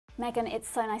Meghan, it's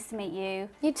so nice to meet you.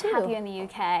 You too. Have you in the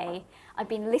UK. I've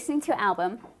been listening to your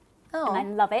album. Oh, and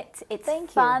I love it.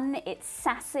 It's fun, it's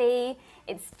sassy,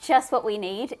 it's just what we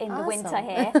need in the winter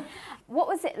here. What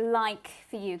was it like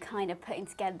for you kind of putting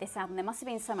together this album? There must have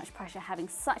been so much pressure having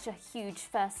such a huge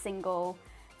first single,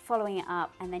 following it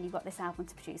up, and then you got this album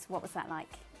to produce. What was that like?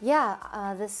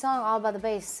 Yeah, this song, All About the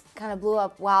Bass, kind of blew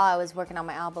up while I was working on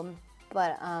my album,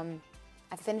 but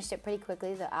I finished it pretty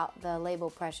quickly. The label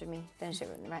pressured me, finish it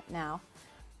right now.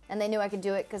 And they knew I could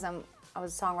do it because I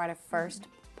was a songwriter first,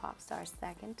 pop star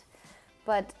second.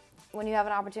 But when you have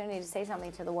an opportunity to say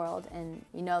something to the world and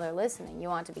you know they're listening, you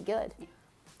want it to be good. Yeah.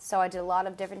 So I did a lot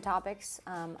of different topics.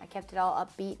 I kept it all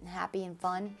upbeat and happy and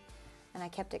fun, and I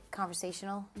kept it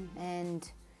conversational. And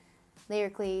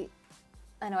lyrically,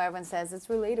 I know everyone says it's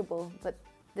relatable, but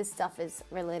this stuff is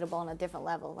relatable on a different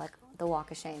level, like The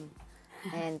Walk of Shame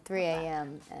and 3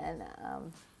 a.m. and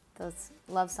those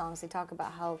love songs. They talk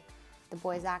about how the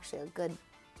boy is actually a good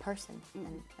person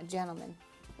and a gentleman,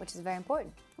 which is very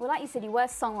important. Well, like you said, you were a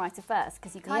songwriter first,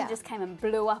 because you kind of just came and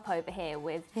blew up over here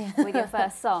with your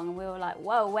first song, and we were like,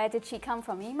 whoa, where did she come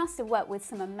from? You must have worked with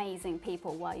some amazing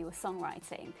people while you were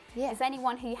songwriting. Yeah. Is there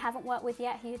anyone who you haven't worked with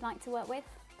yet who you'd like to work with?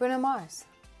 Bruno Mars.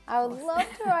 I would love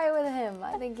to write with him.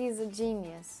 I think he's a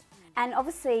genius. And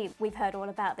obviously, we've heard all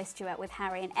about this duet with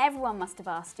Harry, and everyone must have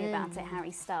asked you about it,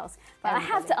 Harry Styles. But I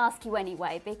have to ask you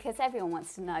anyway, because everyone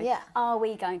wants to know, are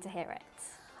we going to hear it?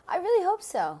 I really hope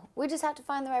so. We just have to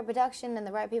find the right production and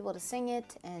the right people to sing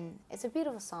it, and it's a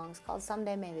beautiful song. It's called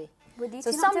Someday Maybe. Would you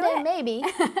so two not someday do it? maybe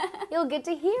you'll get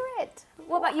to hear it.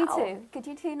 What about you two? Could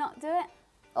you two not do it?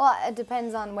 Well, it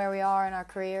depends on where we are in our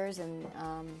careers and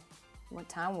what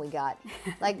time we got.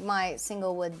 Like my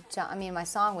single with my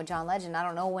song with John Legend, I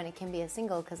don't know when it can be a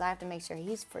single because I have to make sure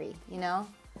he's free, you know?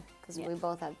 Because we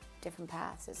both have different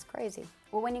paths. It's crazy.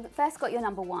 Well, when you first got your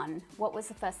 #1, what was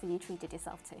the first thing you treated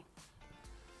yourself to?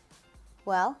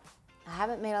 Well, I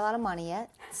haven't made a lot of money yet,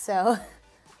 so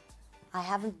I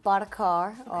haven't bought a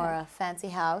car or a fancy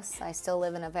house. I still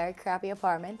live in a very crappy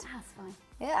apartment. That's fine.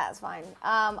 Yeah, it's fine.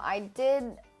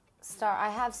 I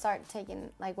have started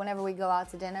taking, like whenever we go out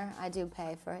to dinner, I do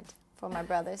pay for it, for my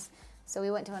brothers. So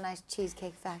we went to a nice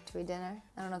Cheesecake Factory dinner.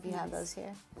 I don't know if you have those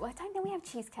here. Well, I don't think we have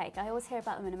cheesecake. I always hear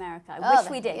about them in America. I wish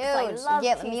we did, because I love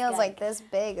cheesecake. cheesecake. Meals like this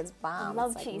big, it's bomb. I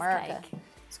love it's cheesecake. Like America.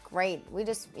 It's great. We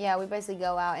basically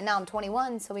go out, and now I'm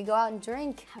 21, so we go out and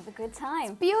drink. Have a good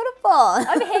time. It's beautiful.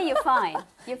 Over here, you're fine.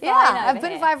 You're fine I've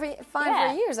been fine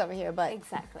for years over here, but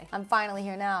I'm finally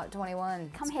here now at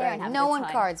 21. Come here and have a good time. No one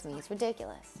cards me. It's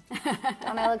ridiculous.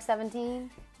 Don't I look 17?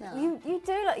 No. You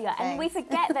do look young, and we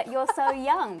forget that you're so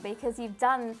young because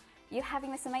you're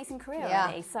having this amazing career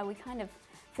already. So we kind of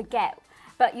forget.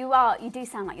 But you do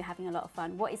sound like you're having a lot of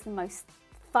fun. What is the most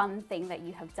fun thing that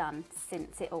you have done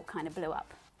since it all kind of blew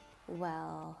up?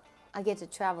 Well, I get to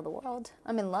travel the world.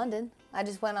 I'm in London. I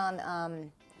just went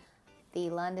on the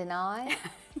London Eye.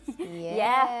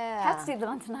 Yeah. Had to do the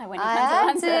London Eye when you came to I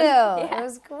London. had to. It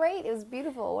was great. It was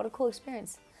beautiful. What a cool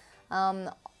experience.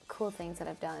 Cool things that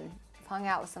I've done. I've hung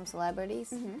out with some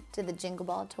celebrities. Did the Jingle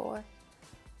Ball tour.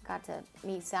 Got to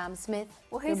meet Sam Smith.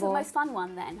 Well, who's the most fun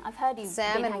one then? I've heard you.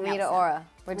 Sam and Rita Ora.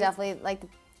 We're definitely like the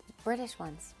British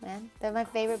ones, man. They're my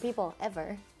favorite people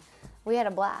ever. We had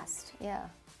a blast. Yeah.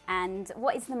 And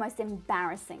what is the most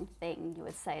embarrassing thing you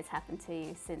would say has happened to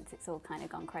you since it's all kind of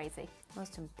gone crazy?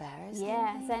 Most embarrassing?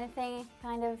 Yeah. Is there anything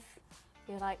kind of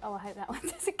you're like, oh, I hope that one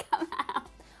doesn't come out?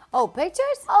 Oh,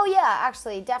 pictures? Oh yeah,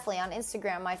 actually, definitely on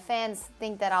Instagram. My fans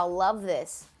think that I'll love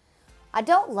this. I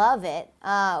don't love it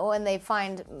when they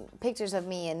find pictures of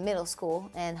me in middle school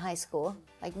and high school,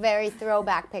 like very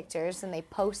throwback pictures, and they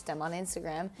post them on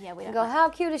Instagram. Yeah, we don't go, how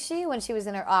cute is she when she was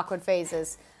in her awkward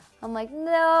phases? I'm like,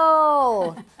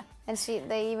 no. And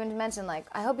they even mentioned, like,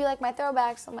 I hope you like my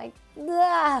throwbacks. I'm like,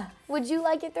 nah. Would you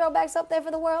like your throwbacks up there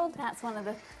for the world? That's one of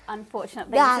the unfortunate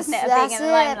things, isn't it, of being in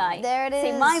the limelight. There it is.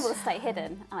 See, mine will stay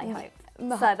hidden, I hope.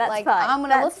 So that's fine. I'm going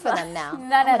to look for them now.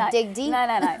 No. Dig deep.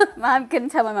 No. I'm going to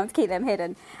tell my mum to keep them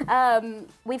hidden.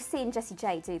 We've seen Jessie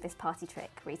J do this party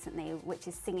trick recently, which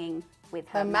is singing with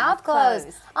her mouth closed.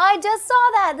 I just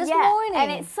saw that this morning.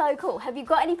 And it's so cool. Have you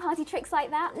got any party tricks like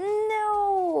that?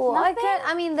 No. Nothing? I can't.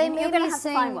 I mean, they made me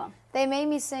sing. Find one. They made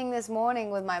me sing this morning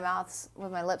with my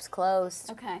lips closed.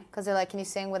 Okay. Because they're like, can you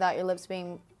sing without your lips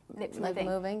being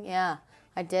moving? Yeah.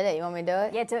 I did it. You want me to do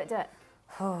it? Yeah, do it.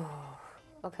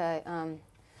 Okay,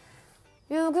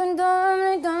 you can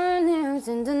darling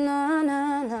in the na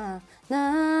na na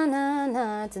na na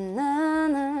na na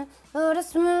na. Oh, the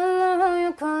smell of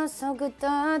your cross so good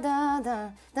da da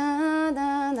da da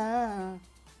da da.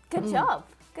 Good job.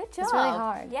 Good job. It's really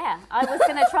hard. Yeah, I was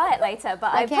going to try it later,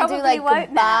 but I can't probably do like won't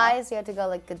goodbyes. now. You have to go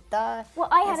like goodbye. Well,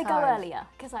 I had It's to go hard. earlier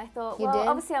because I thought, You well, did?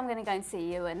 obviously I'm going to go and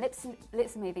see you, and Lips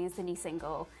Are Moving is the new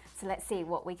single, so let's see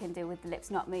what we can do with the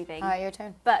lips not moving. All right, your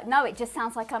turn. But no, it just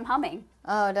sounds like I'm humming.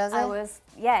 Oh, does it?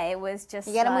 It was just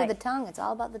You gotta like, move the tongue. It's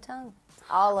all about the tongue. It's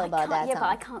all about that yeah, tongue. but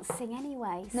I can't sing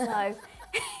anyway, so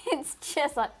it's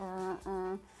just like,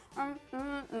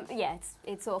 yeah,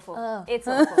 it's awful. Oh. It's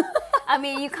awful. I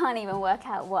mean, you can't even work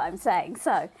out what I'm saying.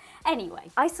 So anyway,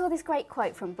 I saw this great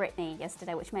quote from Britney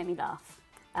yesterday, which made me laugh.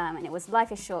 And it was,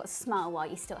 "Life is short, smile while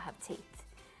you still have teeth."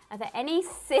 Are there any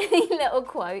silly little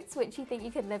quotes which you think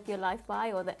you could live your life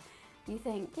by, or that you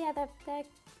think, yeah,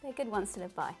 they're good ones to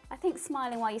live by? I think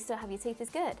smiling while you still have your teeth is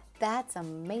good. That's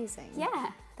amazing.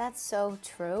 Yeah. That's so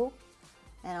true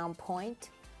and on point.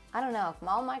 I don't know, if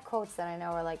all my quotes that I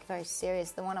know are like very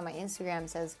serious. The one on my Instagram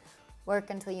says, "Work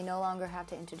until you no longer have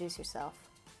to introduce yourself."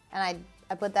 And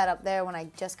I put that up there when I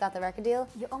just got the record deal.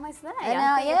 You're almost there. And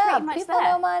now, I think you're pretty much people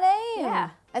there. know my name. Yeah.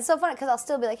 It's so funny because I'll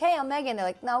still be like, "Hey, I'm Megan." They're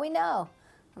like, "No, we know."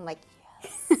 I'm like,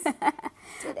 yes,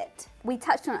 did it. We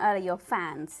touched on earlier, your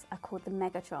fans are called the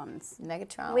Megatronz.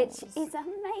 Megatronz. Which is an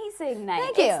amazing name.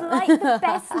 Thank you. It's like the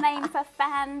best name for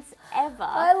fans ever.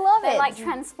 I love They're it. like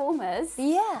Transformers.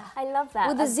 Yeah. I love that.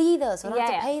 With a Z though, so I don't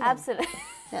yeah, have to pay them. Absolutely.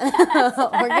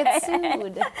 Or get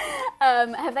sued.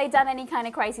 Have they done any kind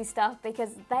of crazy stuff? Because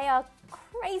they are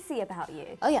crazy about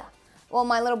you. Oh yeah. Well,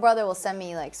 my little brother will send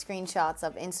me like screenshots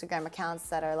of Instagram accounts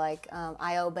that are like,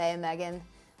 I obey Megan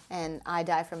and I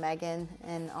die for Megan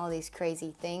and all these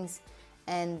crazy things.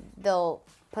 And they'll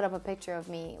put up a picture of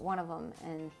me, one of them,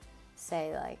 and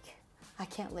say like, "I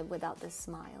can't live without this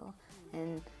smile."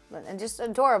 And just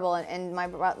adorable. And my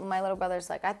little brother's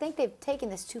like, "I think they've taken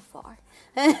this too far."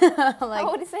 I'm like,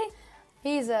 How old is he?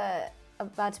 He's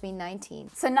about to be 19.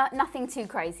 So nothing too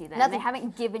crazy then? Nothing. They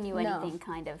haven't given you No. anything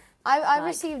kind of... I've like-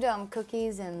 received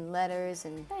cookies and letters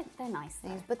and They're nice though.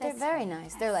 things, but they're very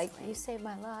nice. They're like, "You saved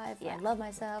my life. Yeah. I love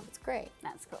myself." It's great.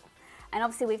 That's cool. And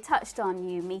obviously we've touched on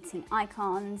you meeting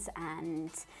icons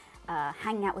and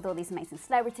hanging out with all these amazing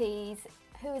celebrities.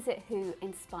 Who is it who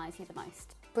inspires you the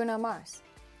most? Bruno Mars.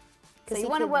 So you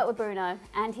want to work with Bruno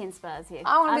and he inspires you.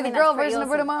 I want to be mean, the girl that's pretty version of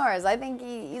Bruno awesome. Mars. I think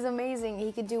he's amazing.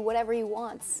 He could do whatever he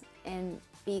wants and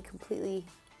be completely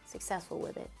successful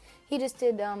with it. He just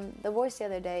did The Voice the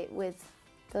other day with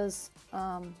those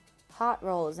hot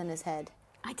rolls in his head.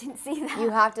 I didn't see that. You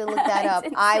have to look that up.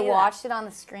 didn't I see that. watched it on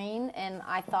the screen and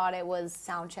I thought it was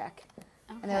sound check.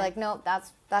 And they're like, "Nope,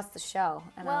 that's the show."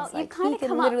 And I Well, was you like, kinda he can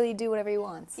come up- literally do whatever he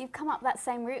wants. You've come up that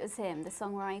same route as him, the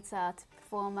songwriter to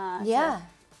performer. Yeah.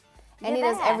 And he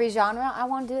You're does there. every genre. I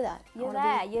want to do that. You're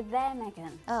there,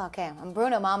 Megan. Oh, okay. I'm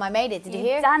Bruno, Mom. I made it. Did you You've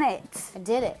hear? done it. I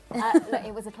did it. Look,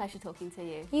 it was a pleasure talking to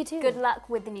you. You too. Good luck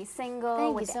with the new single,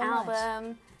 Thank with you the so much.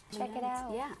 album. Check it And,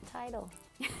 out. Yeah. Title.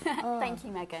 Thank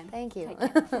you, Megan. Thank you.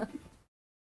 Take care.